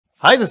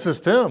Hi, this is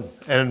Tim,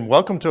 and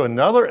welcome to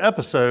another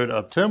episode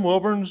of Tim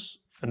Wilburn's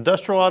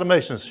Industrial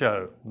Automation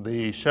Show,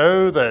 the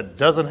show that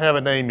doesn't have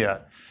a name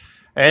yet.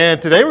 And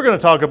today we're going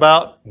to talk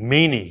about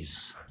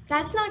meanies.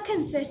 That's not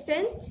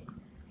consistent.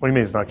 What do you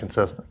mean it's not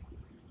consistent?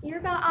 You're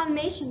about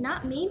automation,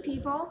 not mean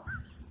people.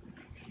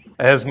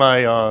 As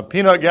my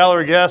peanut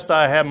gallery guest,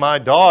 I have my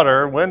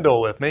daughter,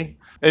 Wendell, with me.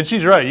 And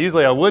she's right.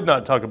 Usually I would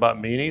not talk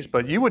about meanies,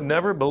 but you would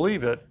never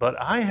believe it. But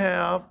I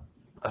have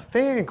a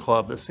fan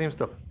club that seems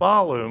to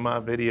follow my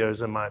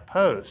videos and my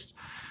posts.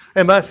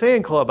 And by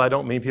fan club, I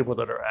don't mean people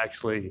that are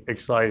actually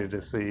excited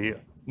to see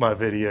my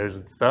videos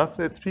and stuff.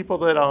 It's people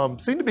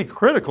that seem to be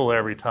critical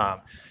every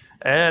time.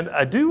 And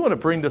I do want to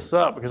bring this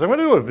up because I'm going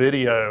to do a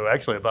video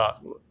actually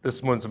about,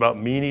 this one's about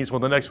meanies. Well,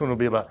 the next one will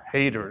be about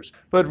haters.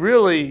 But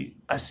really,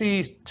 I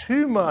see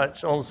too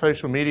much on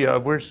social media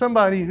where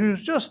somebody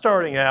who's just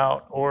starting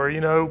out or,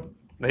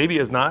 maybe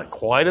is not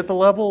quite at the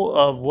level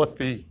of what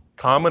the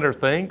commenter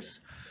thinks.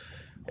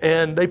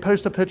 And they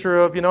post a picture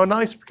of, a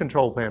nice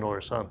control panel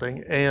or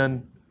something,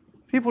 and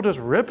people just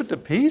rip it to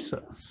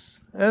pieces.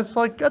 And it's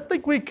like, I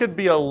think we could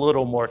be a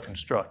little more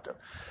constructive.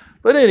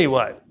 But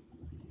anyway,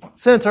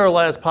 since our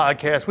last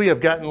podcast, we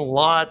have gotten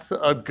lots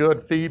of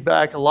good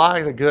feedback, a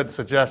lot of good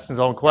suggestions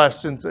on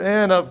questions,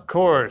 and of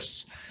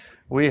course,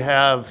 we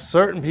have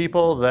certain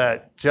people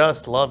that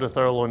just love to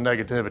throw a little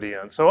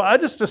negativity in. So I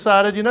just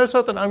decided,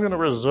 something, I'm going to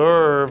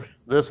reserve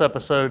this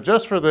episode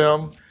just for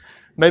them.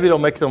 Maybe it'll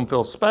make them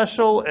feel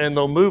special and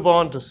they'll move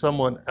on to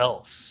someone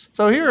else.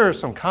 So here are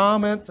some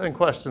comments and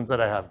questions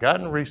that I have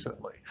gotten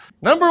recently.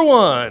 Number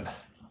one,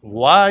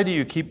 why do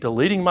you keep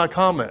deleting my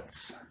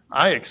comments?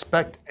 I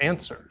expect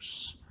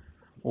answers.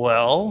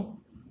 Well,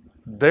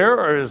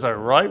 there is a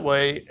right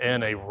way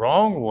and a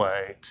wrong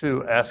way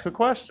to ask a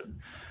question.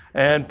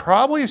 And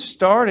probably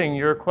starting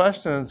your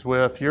questions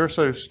with, you're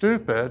so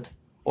stupid,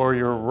 or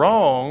you're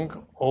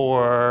wrong,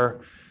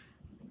 or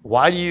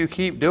why do you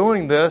keep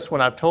doing this when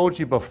I've told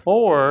you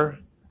before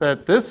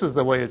that this is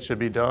the way it should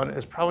be done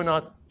is probably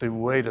not the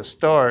way to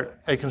start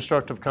a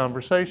constructive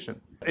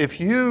conversation. If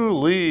you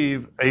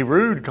leave a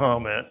rude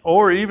comment,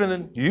 or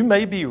even you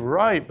may be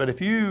right, but if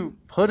you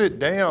put it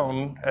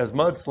down as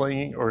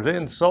mudslinging or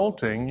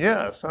insulting,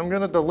 yes, I'm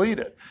going to delete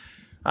it.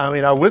 I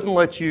mean, I wouldn't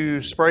let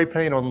you spray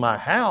paint on my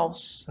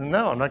house.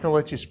 No, I'm not going to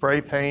let you spray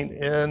paint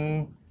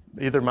in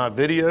either my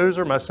videos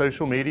or my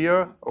social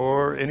media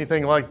or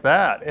anything like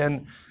that.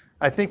 And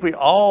I think we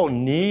all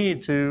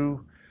need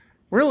to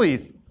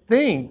really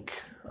think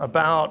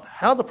about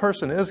how the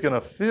person is going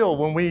to feel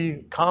when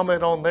we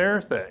comment on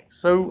their thing.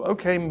 So,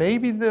 okay,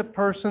 maybe the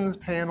person's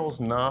panel's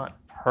not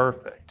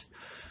perfect,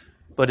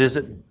 but is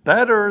it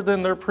better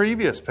than their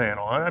previous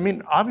panel? I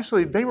mean,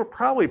 obviously they were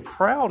probably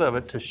proud of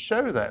it to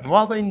show that. And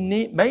while they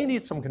may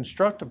need some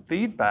constructive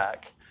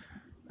feedback,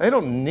 they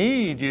don't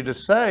need you to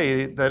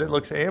say that it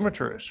looks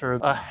amateurish or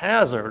a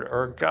hazard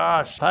or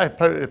gosh,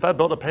 if I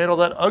built a panel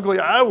that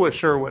ugly, I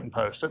sure wouldn't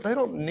post it. They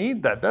don't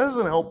need that. That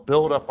doesn't help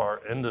build up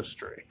our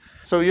industry.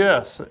 So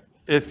yes,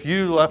 if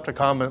you left a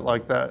comment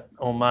like that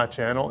on my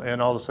channel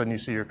and all of a sudden you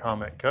see your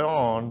comment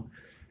gone,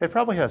 it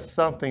probably has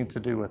something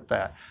to do with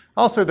that.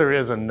 Also, there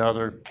is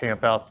another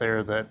camp out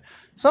there that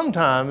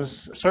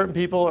sometimes certain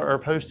people are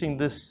posting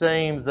the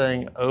same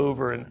thing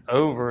over and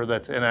over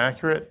that's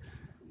inaccurate.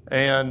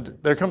 And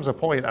there comes a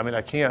point,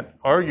 I can't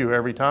argue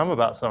every time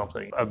about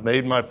something. I've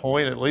made my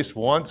point at least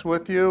once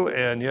with you,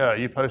 and yeah,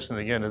 you posting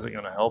it again isn't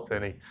going to help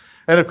any.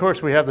 And of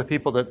course, we have the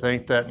people that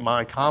think that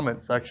my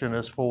comment section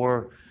is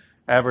for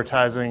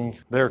advertising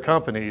their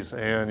companies.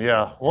 And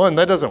yeah, one,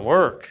 that doesn't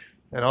work.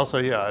 And also,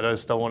 yeah, I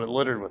just don't want it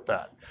littered with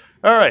that.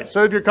 All right,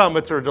 so if your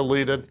comments are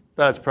deleted,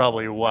 that's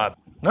probably why.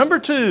 Number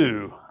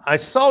two, I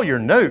saw your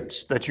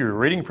notes that you were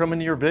reading from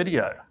in your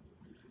video.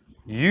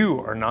 You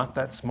are not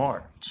that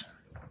smart.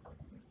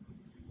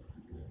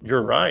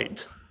 You're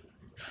right.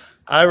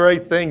 I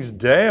write things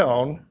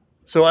down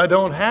so I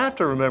don't have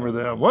to remember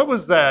them. What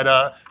was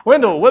that?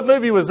 Wendell, what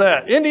movie was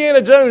that? Indiana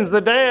Jones,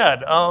 the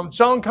dad.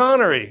 Sean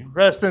Connery,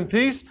 rest in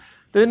peace.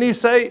 Didn't he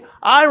say,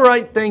 I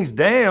write things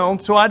down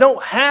so I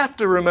don't have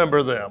to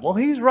remember them? Well,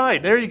 he's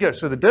right. There you go.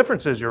 So the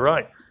difference is you're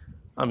right.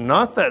 I'm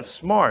not that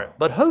smart,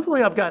 but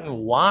hopefully I've gotten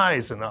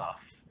wise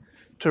enough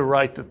to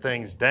write the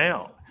things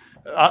down.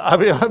 I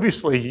mean,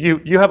 obviously,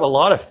 you have a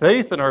lot of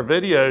faith in our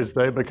videos,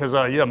 though, because,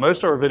 yeah,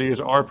 most of our videos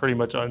are pretty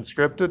much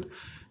unscripted.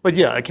 But,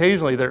 yeah,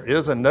 occasionally there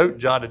is a note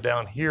jotted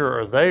down here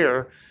or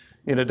there,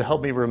 to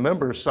help me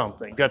remember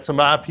something. Got some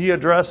IP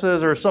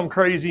addresses or some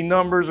crazy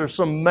numbers or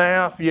some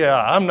math.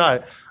 Yeah, I'm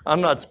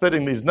not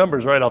spitting these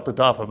numbers right off the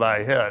top of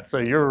my head. So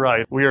you're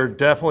right. We are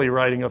definitely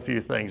writing a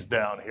few things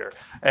down here.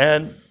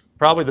 And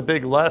probably the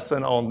big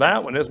lesson on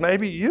that one is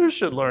maybe you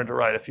should learn to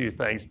write a few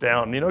things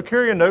down.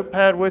 Carry a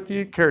notepad with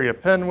you, carry a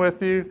pen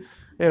with you.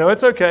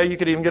 It's okay. You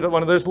could even get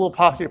one of those little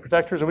pocket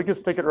protectors and we could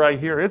stick it right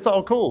here. It's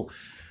all cool.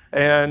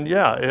 And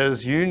yeah,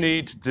 as you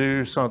need to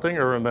do something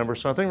or remember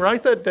something,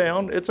 write that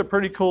down. It's a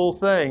pretty cool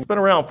thing. It's been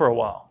around for a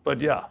while, but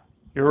yeah,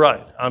 you're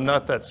right. I'm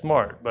not that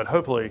smart, but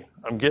hopefully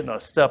I'm getting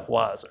a step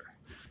wiser.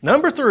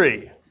 Number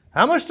three,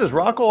 how much does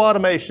Rockwell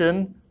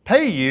Automation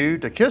pay you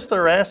to kiss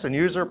their ass and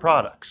use their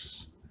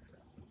products.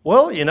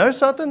 Well, you know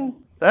something?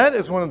 That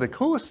is one of the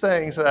coolest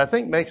things that I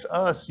think makes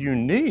us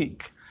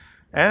unique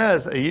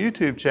as a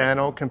YouTube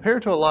channel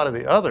compared to a lot of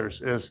the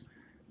others is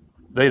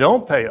they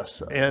don't pay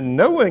us, and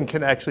no one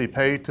can actually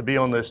pay to be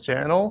on this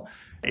channel.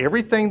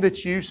 Everything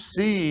that you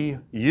see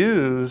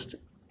used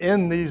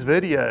in these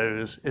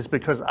videos is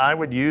because I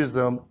would use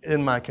them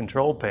in my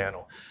control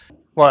panel.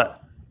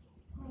 What?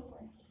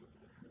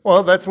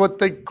 Well, that's what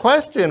the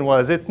question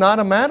was. It's not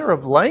a matter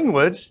of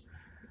language.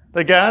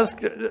 The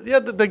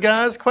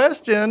guy's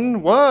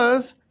question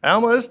was, how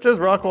much does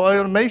Rockwell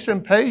Automation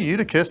pay you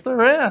to kiss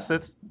their ass?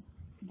 It's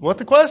what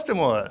the question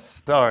was.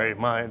 Sorry,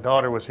 my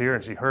daughter was here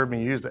and she heard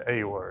me use the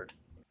A word.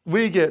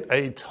 We get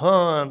a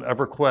ton of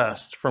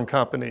requests from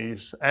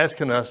companies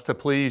asking us to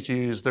please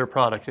use their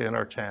product in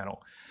our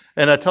channel.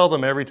 And I tell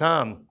them every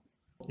time,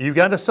 you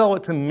got to sell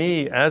it to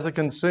me as a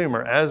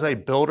consumer, as a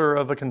builder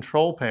of a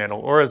control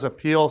panel, or as a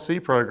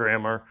PLC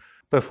programmer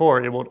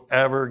before it will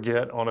ever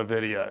get on a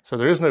video. So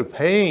there is no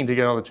paying to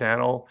get on the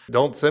channel.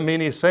 Don't send me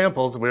any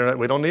samples.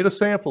 We don't need a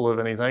sample of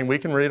anything. We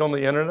can read on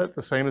the internet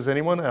the same as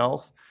anyone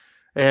else.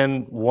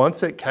 And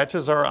once it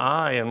catches our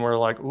eye and we're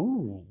like,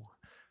 ooh,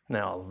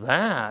 now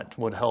that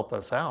would help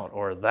us out,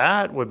 or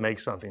that would make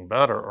something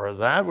better, or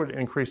that would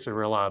increase the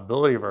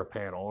reliability of our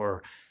panel,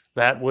 or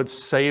that would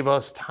save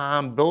us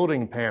time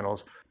building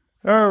panels.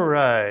 All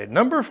right,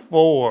 number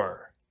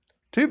 4.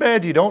 Too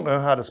bad you don't know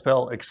how to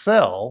spell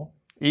Excel,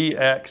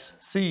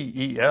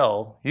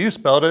 E-X-C-E-L. You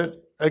spelled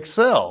it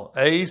Accel,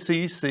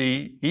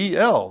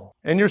 A-C-C-E-L,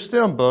 in your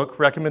STEM book,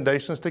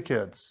 Recommendations to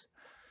Kids.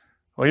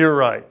 Well, you're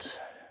right.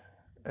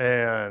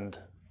 And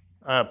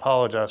I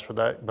apologize for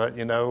that, but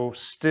you know,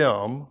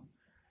 STEM,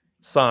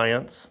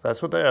 science,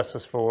 that's what the S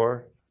is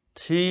for.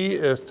 T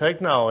is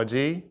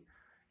technology.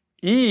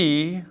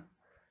 E,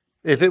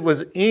 if it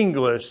was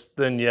English,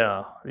 then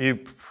yeah,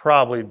 you'd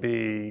probably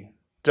be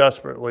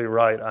desperately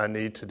right, I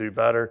need to do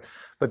better.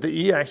 But the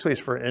E actually is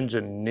for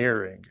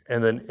engineering,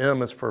 and then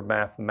M is for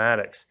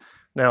mathematics.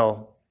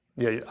 Now,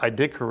 yeah, I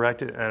did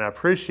correct it, and I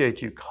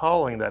appreciate you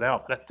calling that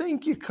out, but I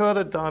think you could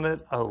have done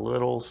it a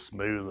little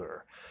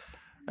smoother.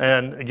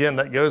 And again,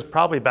 that goes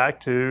probably back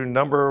to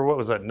number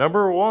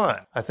 1.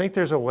 I think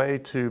there's a way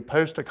to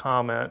post a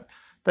comment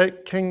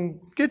that can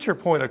get your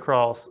point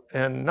across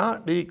and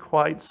not be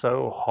quite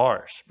so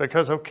harsh.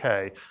 Because,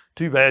 okay,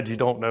 too bad you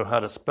don't know how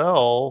to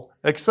spell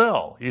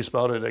Excel. You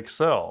spelled it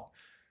Excel.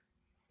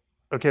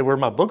 Okay, were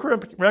my book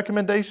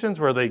recommendations,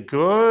 were they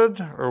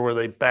good or were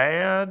they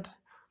bad?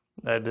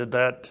 Did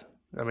that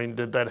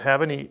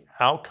have any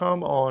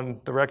outcome on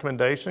the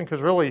recommendation?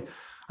 Because really,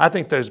 I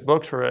think those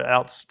books were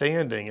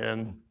outstanding,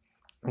 and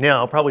yeah,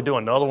 I'll probably do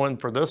another one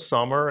for this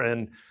summer,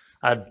 and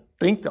I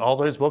think all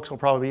those books will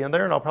probably be in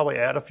there, and I'll probably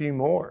add a few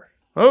more.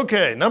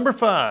 Okay, number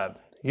 5,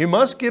 you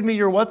must give me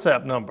your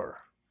WhatsApp number.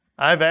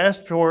 I've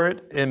asked for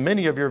it in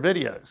many of your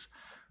videos.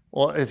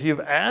 Well, if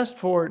you've asked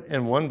for it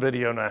in one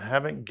video and I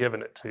haven't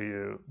given it to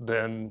you,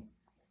 then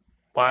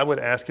why would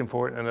asking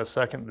for it in a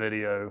second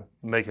video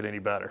make it any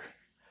better?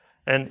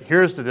 And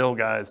here's the deal,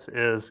 guys,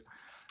 is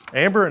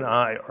Amber and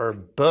I are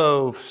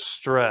both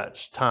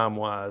stretched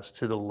time-wise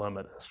to the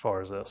limit as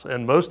far as this.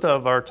 And most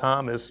of our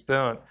time is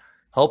spent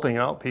helping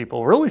out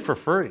people really for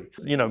free.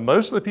 You know,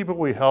 most of the people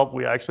we help,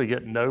 we actually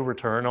get no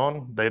return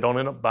on. They don't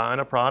end up buying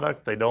a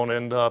product. They don't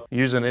end up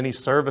using any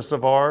service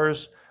of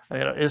ours. You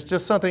know, it's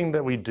just something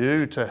that we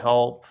do to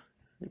help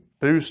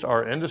boost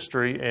our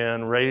industry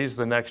and raise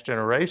the next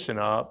generation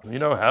up, you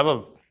know, have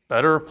a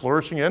better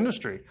flourishing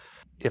industry.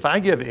 If I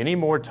give any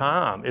more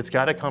time, it's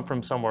got to come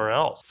from somewhere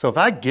else. So if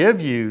I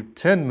give you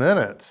 10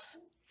 minutes,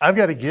 I've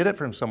got to get it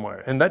from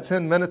somewhere. And that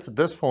 10 minutes at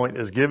this point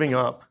is giving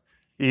up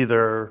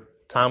either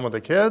time with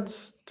the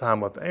kids,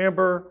 time with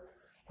Amber,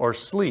 or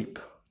sleep.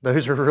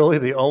 Those are really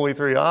the only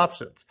 3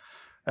 options.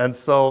 And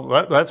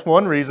so that's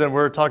one reason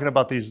we're talking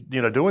about these,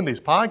 you know, doing these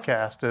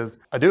podcasts is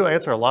I do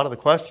answer a lot of the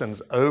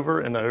questions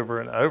over and over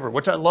and over,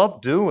 which I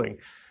love doing.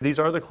 These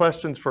are the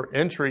questions for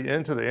entry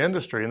into the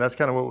industry, and that's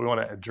kind of what we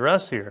want to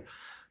address here.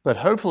 But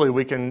hopefully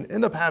we can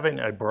end up having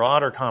a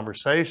broader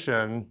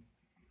conversation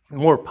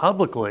more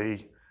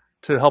publicly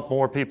to help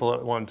more people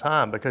at one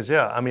time. Because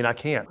yeah, I mean, I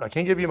can't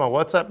give you my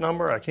WhatsApp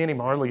number. I can't even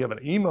hardly give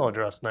an email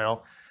address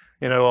now.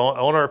 You know,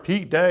 on our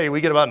peak day,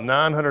 we get about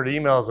 900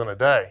 emails in a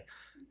day.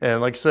 And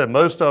like I said,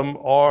 most of them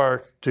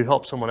are to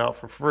help someone out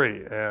for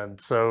free. And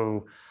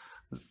so,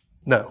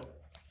 no,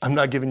 I'm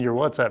not giving you your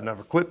WhatsApp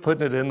number. Quit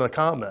putting it in the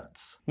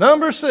comments.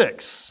 Number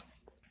 6.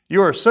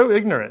 You are so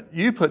ignorant.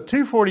 You put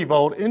 240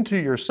 volt into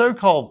your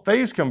so-called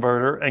phase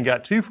converter and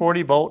got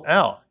 240 volt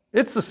out.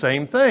 It's the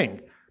same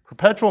thing.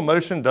 Perpetual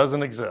motion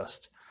doesn't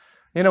exist.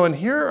 You know, and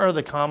here are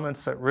the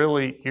comments that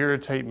really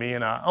irritate me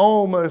and I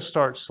almost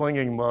start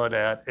slinging mud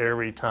at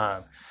every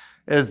time.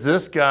 Is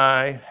this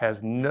guy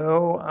has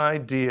no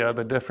idea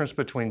the difference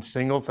between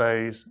single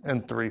phase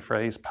and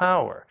 3-phase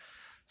power.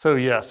 So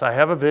yes, I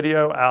have a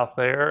video out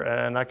there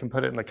and I can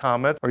put it in the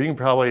comments, or you can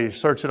probably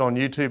search it on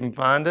YouTube and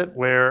find it,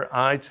 where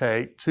I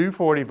take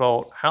 240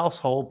 volt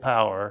household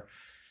power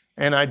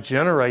and I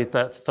generate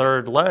that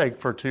third leg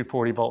for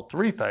 240 volt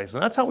three phase.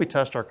 And that's how we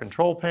test our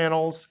control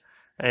panels.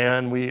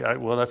 And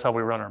well, that's how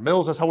we run our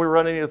mills. That's how we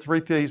run any of the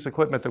three phase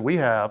equipment that we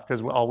have,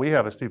 because all we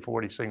have is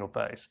 240 single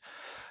phase.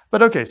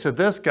 But okay, so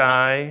this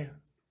guy,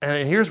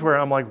 and here's where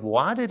I'm like,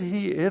 why did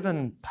he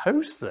even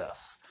post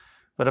this?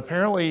 But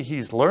apparently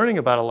he's learning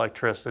about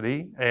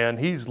electricity, and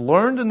he's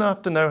learned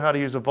enough to know how to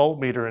use a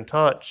voltmeter and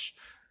touch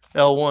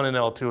L1 and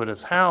L2 at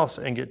his house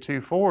and get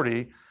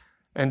 240,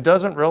 and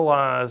doesn't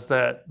realize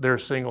that they're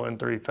single and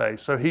three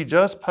phase. So he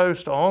just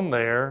posts on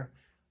there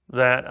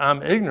that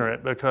I'm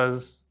ignorant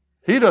because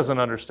he doesn't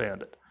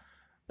understand it.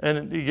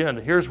 And again,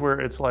 here's where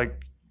it's like,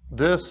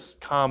 this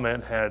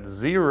comment had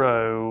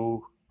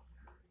zero,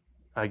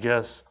 I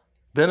guess,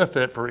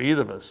 benefit for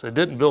either of us. It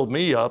didn't build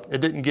me up.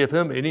 It didn't give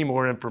him any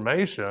more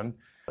information.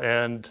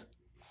 And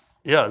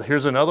yeah,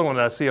 here's another one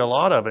that I see a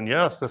lot of. And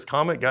yes, this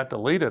comment got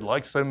deleted,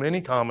 like so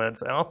many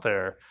comments out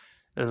there.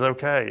 Is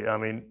okay. I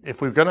mean,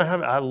 if we're going to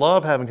have, I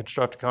love having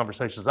constructive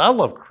conversations. I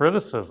love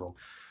criticism.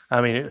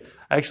 I mean,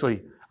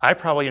 actually, I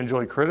probably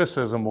enjoy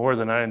criticism more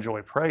than I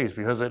enjoy praise,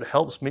 because it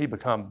helps me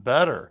become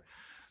better.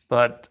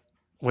 But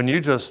when you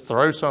just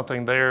throw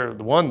something there,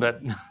 the one that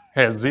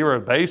has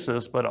zero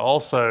basis, but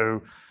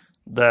also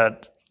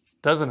that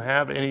doesn't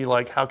have any,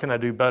 like, how can I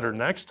do better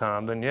next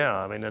time, then yeah,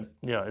 I mean,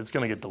 it's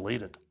going to get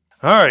deleted.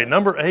 All right,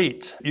 number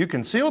 8, you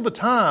conceal the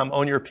time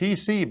on your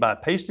PC by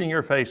pasting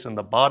your face in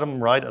the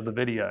bottom right of the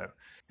video.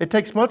 It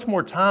takes much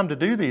more time to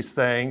do these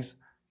things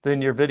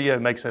than your video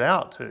makes it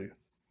out to.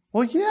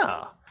 Well,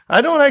 yeah. I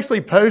don't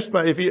actually post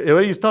if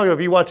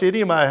you watch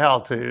any of my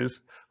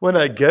how-tos, when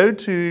I go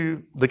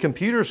to the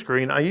computer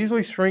screen, I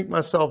usually shrink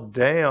myself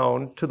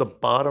down to the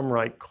bottom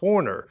right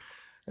corner.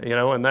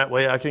 And that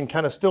way I can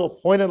kind of still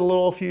point at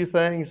a few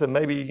things and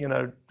maybe,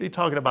 be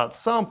talking about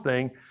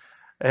something.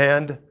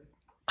 And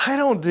I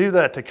don't do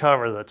that to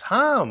cover the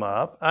time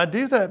up. I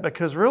do that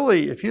because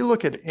really, if you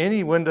look at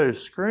any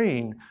Windows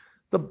screen,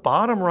 the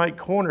bottom right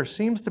corner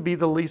seems to be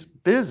the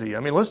least busy. I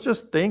mean, let's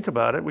just think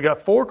about it. We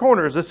got 4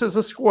 corners. This is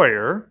a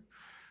square,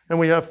 and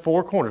we have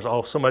 4 corners.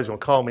 Oh, somebody's gonna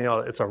call me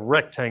out. It's a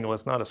rectangle,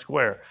 it's not a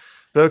square.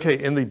 But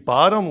okay, in the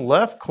bottom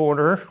left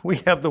corner,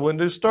 we have the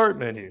Windows Start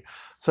menu.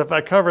 So if I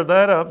cover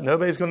that up,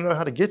 nobody's gonna know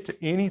how to get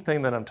to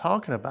anything that I'm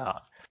talking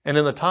about. And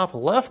in the top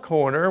left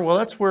corner, well,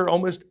 that's where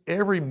almost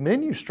every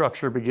menu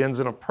structure begins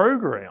in a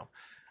program.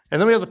 And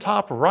then we have the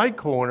top right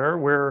corner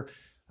where,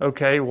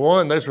 okay,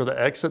 one, those where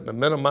the exit and the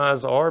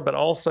minimize are, but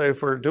also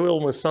if we're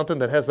dealing with something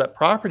that has that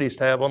properties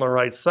tab on the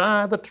right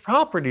side, the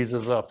properties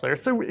is up there.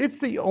 So it's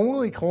the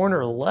only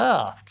corner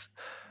left.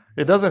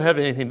 It doesn't have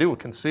anything to do with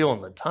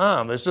concealing the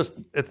time.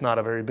 It's not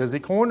a very busy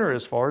corner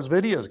as far as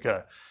videos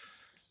go.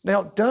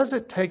 Now, does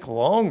it take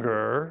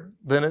longer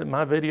than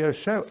my videos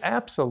show?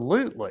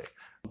 Absolutely.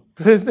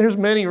 There's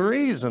many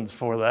reasons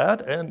for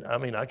that. And I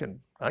mean, I can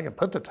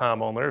put the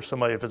time on there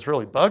if it's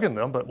really bugging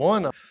them, but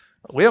one,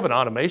 we have an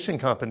automation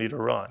company to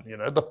run.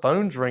 The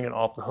phone's ringing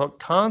off the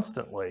hook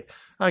constantly.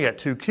 I got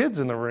 2 kids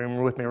in the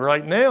room with me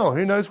right now.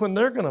 Who knows when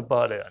they're going to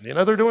butt in?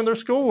 They're doing their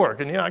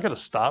schoolwork, and I got to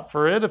stop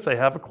for it if they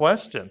have a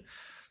question.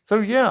 So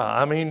yeah,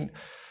 I mean,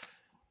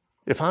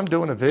 if I'm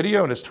doing a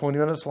video and it's 20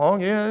 minutes long,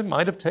 yeah, it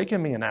might have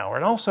taken me an hour.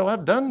 And also,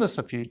 I've done this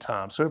a few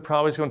times, so it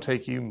probably is going to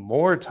take you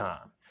more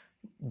time.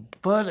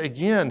 But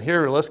again,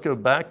 here, let's go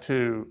back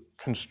to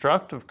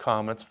constructive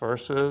comments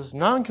versus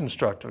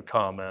non-constructive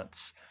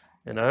comments.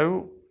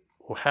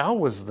 How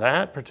was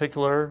that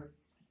particular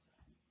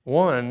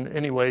one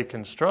anyway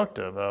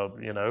constructive?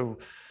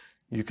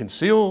 You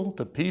conceal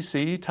the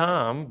PC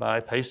time by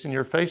pasting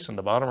your face in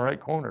the bottom right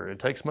corner. It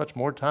takes much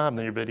more time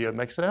than your video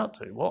makes it out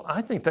to. Well,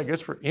 I think that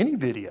goes for any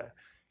video.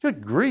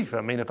 Good grief.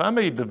 I mean, if I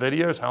made the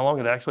videos how long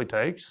it actually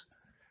takes,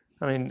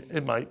 I mean,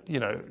 it might,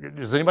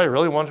 does anybody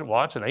really want to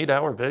watch an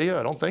 8-hour video?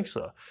 I don't think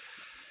so.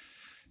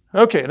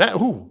 Okay,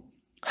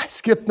 I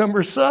skipped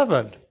number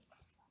 7.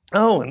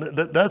 Oh, and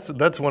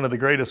that's one of the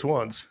greatest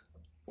ones.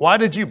 Why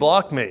did you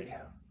block me?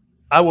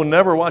 I will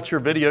never watch your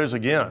videos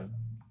again.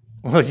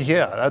 Well,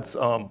 yeah, that's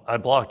I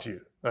blocked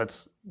you.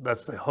 That's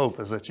the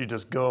hope, is that you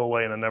just go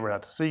away and I never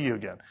have to see you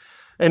again.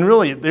 And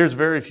really, there's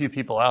very few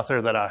people out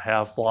there that I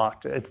have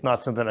blocked. It's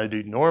not something I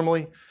do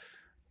normally.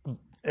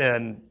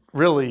 And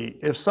really,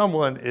 if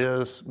someone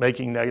is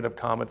making negative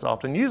comments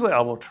often, usually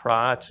I will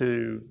try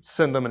to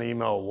send them an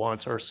email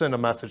once or send a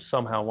message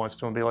somehow once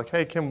to them and be like,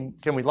 hey, can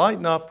we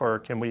lighten up, or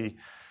can we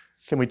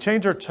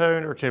change our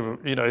tone, or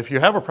if you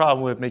have a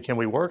problem with me, can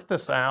we work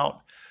this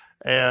out?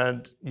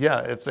 And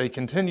yeah, if they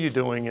continue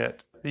doing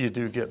it, you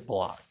do get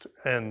blocked.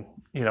 And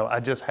I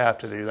just have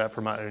to do that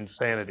for my own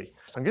sanity.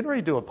 So I'm getting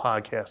ready to do a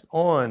podcast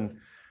on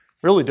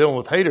really dealing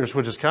with haters,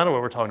 which is kind of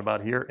what we're talking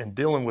about here, and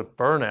dealing with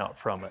burnout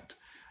from it.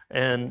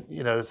 And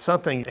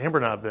something Amber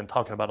and I have been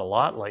talking about a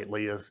lot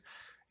lately is,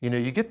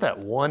 you get that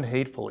one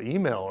hateful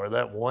email or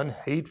that one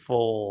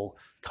hateful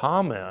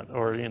comment,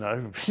 or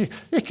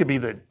it could be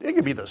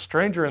the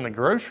stranger in the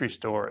grocery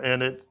store,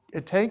 and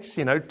it takes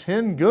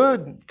 10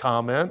 good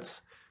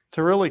comments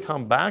to really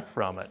come back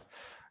from it.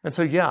 And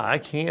so yeah, I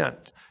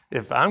can't,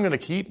 if I'm going to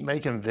keep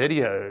making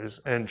videos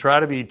and try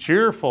to be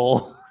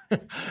cheerful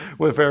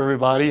with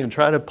everybody and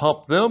try to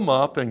pump them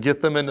up and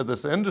get them into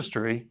this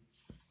industry,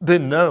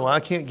 then no, I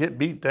can't get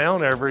beat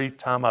down every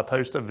time I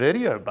post a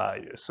video by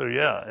you. So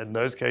yeah, in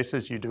those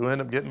cases, you do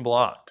end up getting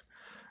blocked.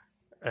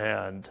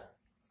 And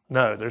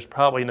no, there's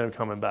probably no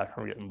coming back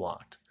from getting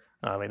blocked.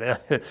 I mean,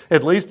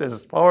 at least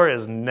as far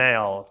as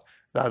now,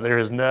 there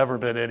has never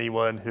been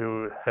anyone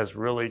who has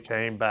really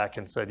came back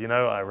and said, you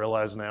know, I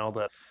realize now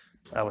that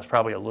I was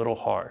probably a little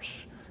harsh.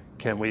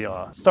 Can we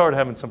start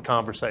having some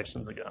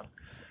conversations again?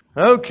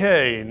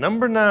 Okay,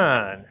 number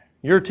 9.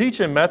 Your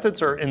teaching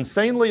methods are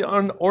insanely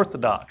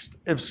unorthodox.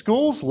 If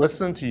schools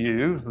listened to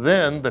you,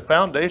 then the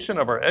foundation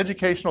of our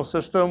educational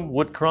system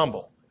would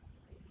crumble.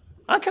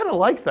 I kind of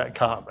like that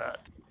comment.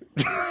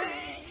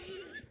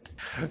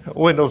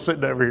 Wendell's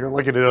sitting over here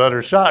looking at it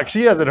under shock.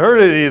 She hasn't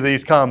heard any of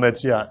these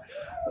comments yet.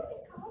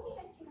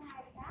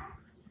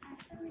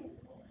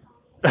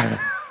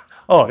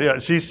 Oh yeah,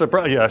 she's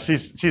surprised. Yeah,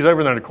 she's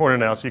over there in the corner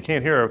now, so you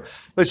can't hear her.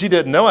 But she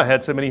didn't know I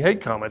had so many hate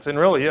comments. And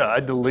really, yeah,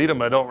 I delete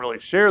them. I don't really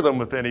share them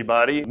with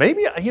anybody.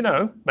 Maybe, you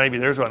know, maybe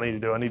there's what I need to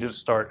do. I need to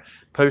start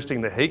posting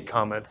the hate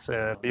comments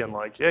and being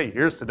like, hey,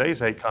 here's today's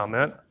hate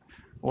comment.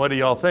 What do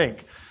y'all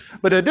think?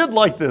 But I did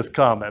like this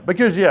comment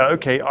because, yeah,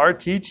 okay, our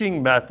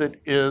teaching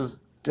method is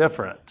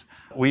different.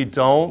 We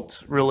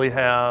don't really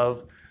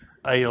have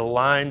a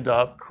lined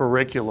up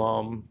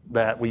curriculum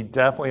that we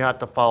definitely have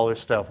to follow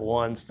step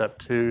 1, step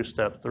 2,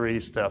 step 3,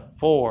 step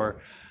 4.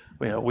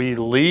 You know, we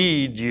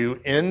lead you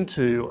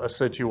into a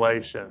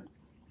situation.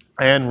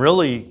 And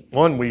really,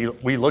 one, we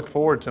look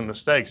forward to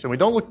mistakes. And we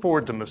don't look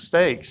forward to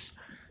mistakes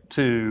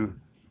to,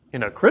 you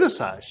know,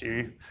 criticize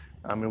you.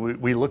 I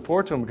mean, we look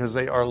forward to them because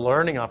they are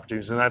learning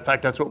opportunities. And in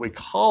fact, that's what we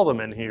call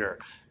them in here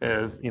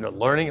is, you know,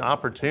 learning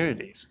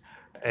opportunities.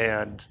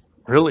 And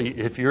really,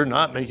 if you're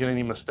not making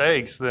any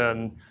mistakes,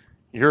 then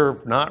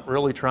you're not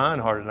really trying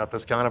hard enough.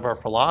 It's kind of our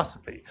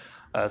philosophy.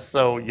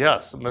 So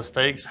yes,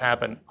 mistakes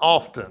happen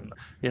often.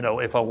 You know,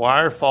 if a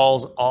wire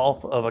falls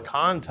off of a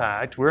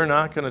contact, we're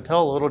not going to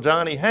tell little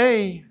Johnny,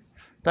 hey,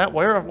 that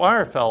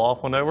wire fell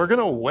off. Well, no, we're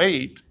going to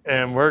wait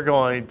and we're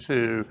going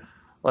to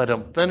let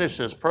him finish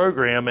his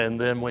program.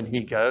 And then when he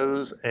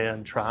goes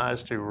and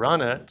tries to run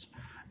it,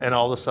 and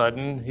all of a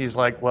sudden he's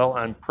like, well,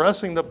 I'm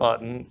pressing the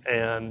button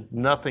and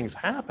nothing's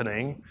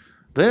happening,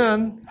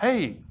 then,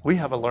 hey, we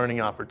have a learning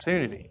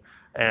opportunity.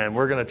 And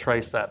we're going to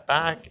trace that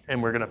back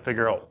and we're going to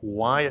figure out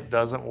why it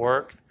doesn't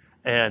work.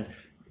 And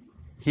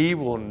he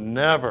will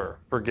never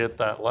forget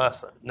that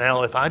lesson.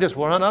 Now, if I just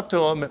run up to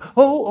him,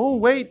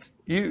 wait,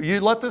 you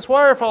let this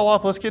wire fall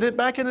off, let's get it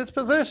back in its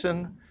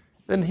position,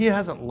 then he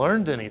hasn't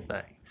learned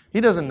anything.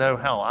 He doesn't know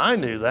how I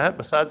knew that,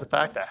 besides the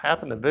fact I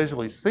happen to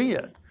visually see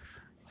it.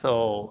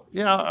 So,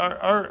 yeah,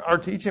 our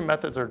teaching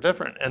methods are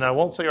different. And I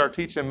won't say our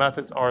teaching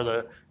methods are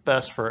the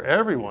best for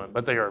everyone,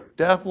 but they are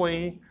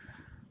definitely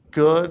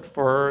good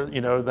for,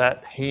 you know,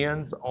 that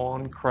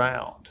hands-on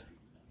crowd.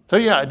 So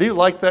yeah, I do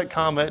like that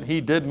comment.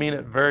 He did mean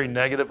it very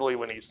negatively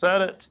when he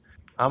said it.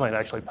 I might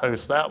actually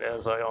post that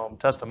as a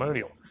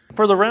testimonial.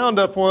 For the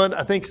roundup one,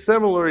 I think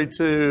similarly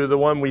to the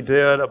one we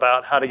did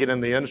about how to get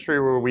in the industry,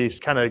 where we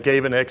kind of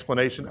gave an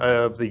explanation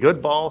of the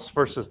good boss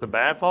versus the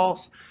bad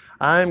boss,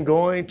 I'm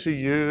going to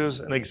use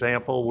an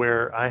example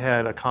where I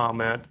had a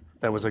comment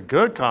that was a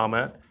good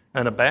comment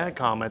and a bad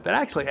comment that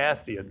actually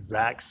asked the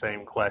exact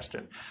same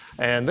question.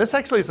 And this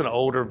actually is an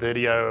older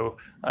video,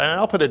 and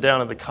I'll put it down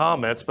in the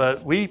comments,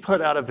 but we put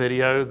out a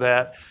video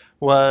that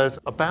was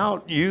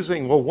about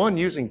using, well, one,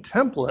 using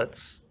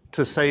templates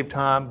to save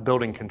time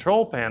building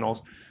control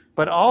panels,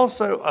 but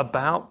also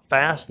about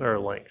fastener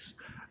links.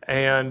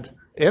 And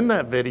in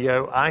that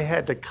video, I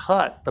had to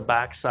cut the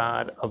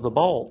backside of the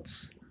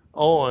bolts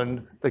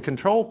on the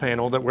control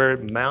panel that where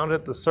it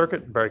mounted the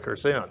circuit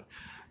breakers in.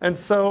 And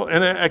so,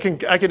 and I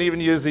can even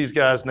use these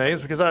guys'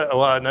 names because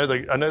I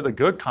know the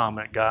good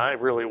comment guy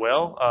really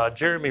well,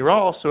 Jeremy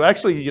Ross, who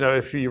actually, you know,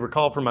 if you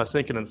recall from my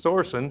sinking and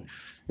sourcing,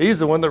 he's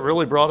the one that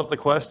really brought up the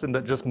question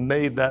that just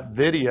made that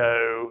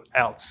video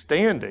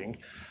outstanding.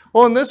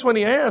 Well, in this one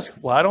he asked,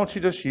 why don't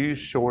you just use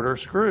shorter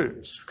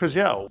screws? Because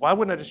yeah, why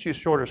wouldn't I just use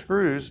shorter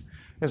screws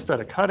instead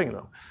of cutting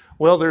them?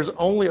 Well, there's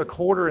only a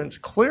 1/4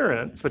 inch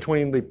clearance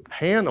between the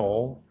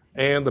panel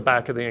and the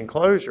back of the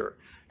enclosure.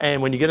 And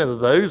when you get into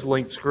those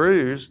linked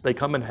screws, they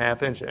come in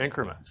 1/2 inch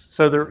increments.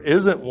 So there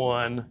isn't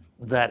one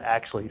that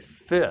actually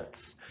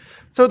fits.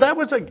 So that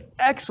was an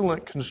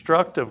excellent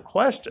constructive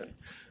question.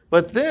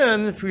 But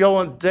then if we go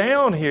on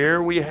down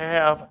here, we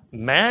have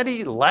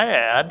Matty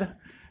Ladd,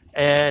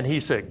 and he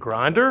said,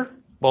 grinder,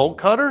 bolt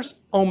cutters?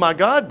 Oh my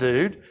God,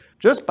 dude,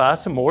 just buy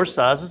some more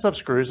sizes of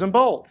screws and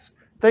bolts.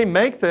 They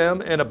make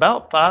them in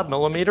about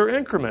 5mm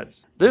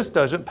increments. This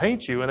doesn't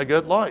paint you in a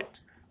good light.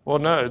 Well,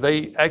 no,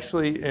 they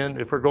actually,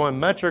 and if we're going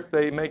metric,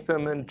 they make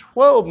them in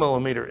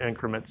 12mm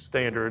increments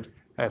standard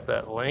at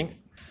that length.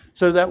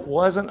 So that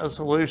wasn't a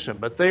solution,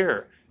 but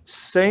there,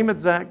 same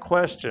exact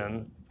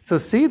question. So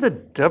see the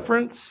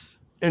difference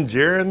in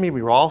Jeremy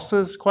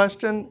Ross's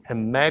question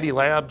and Matty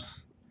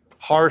Ladd's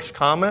harsh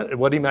comment? It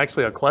wasn't even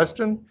actually a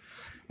question.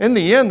 In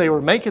the end, they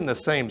were making the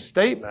same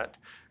statement.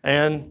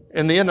 And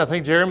in the end, I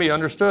think Jeremy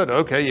understood,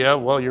 okay, yeah,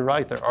 well, you're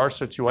right. There are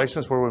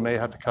situations where we may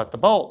have to cut the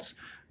bolts.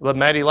 But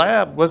Matty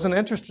Lab wasn't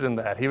interested in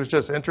that. He was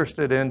just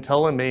interested in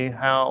telling me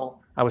how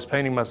I was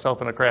painting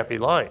myself in a crappy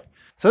light.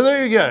 So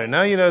there you go.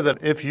 Now you know that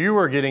if you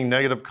are getting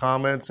negative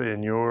comments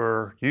in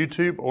your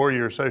YouTube or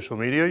your social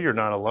media, you're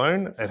not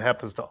alone. It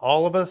happens to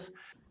all of us.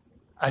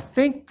 I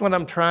think what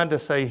I'm trying to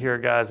say here,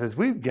 guys, is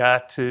we've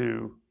got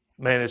to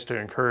manage to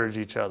encourage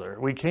each other.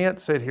 We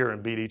can't sit here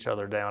and beat each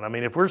other down. I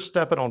mean, if we're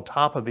stepping on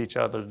top of each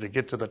other to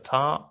get to the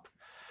top,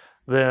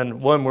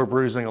 then one, we're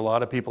bruising a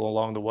lot of people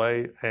along the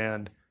way.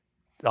 And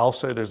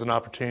also there's an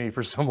opportunity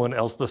for someone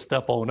else to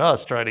step on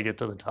us trying to get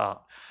to the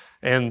top.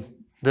 And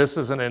this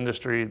is an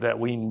industry that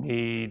we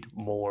need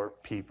more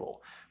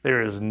people.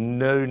 There is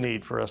no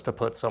need for us to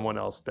put someone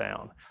else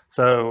down.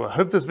 So I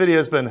hope this video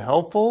has been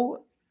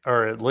helpful,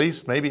 or at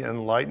least maybe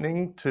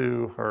enlightening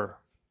to her.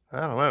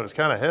 I don't know, it's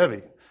kind of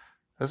heavy.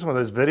 This is one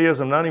of those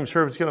videos, I'm not even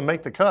sure if it's gonna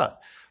make the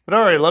cut. But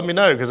all right, let me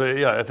know, because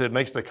yeah, if it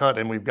makes the cut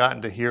and we've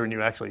gotten to here and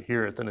you actually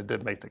hear it, then it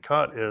did make the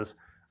cut, is,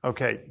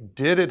 okay,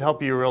 did it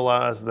help you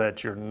realize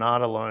that you're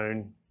not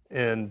alone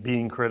in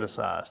being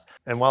criticized?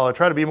 And while I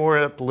try to be more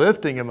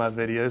uplifting in my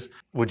videos,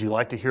 would you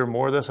like to hear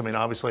more of this? I mean,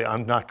 obviously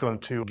I'm not going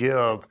to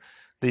give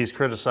these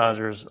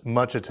criticizers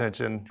much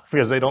attention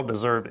because they don't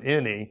deserve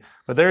any.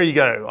 But there you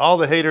go. All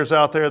the haters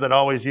out there that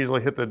always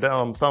usually hit the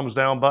thumbs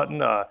down button,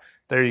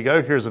 there you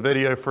go. Here's a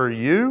video for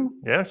you.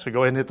 Yeah, so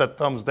go ahead and hit that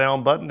thumbs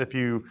down button if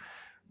you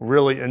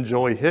really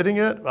enjoy hitting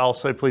it.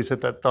 Also, please hit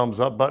that thumbs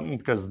up button,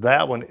 because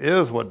that one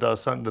is what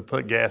does something to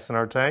put gas in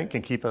our tank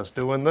and keep us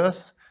doing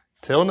this.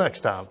 Till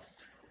next time.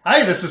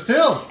 Hi, this is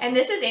Tim. And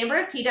this is Amber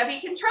of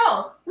TW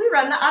Controls. We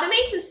run the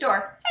automation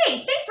store.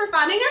 Hey, thanks for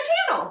finding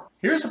our channel.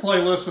 Here's a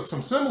playlist with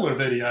some similar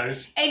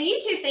videos. And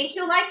YouTube thinks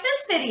you'll like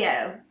this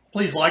video.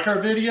 Please like our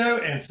video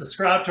and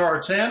subscribe to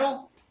our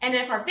channel. And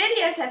if our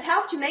videos have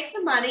helped you make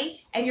some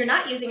money and you're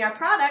not using our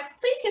products,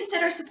 please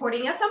consider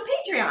supporting us on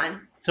Patreon.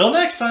 Till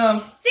next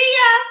time. See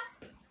ya!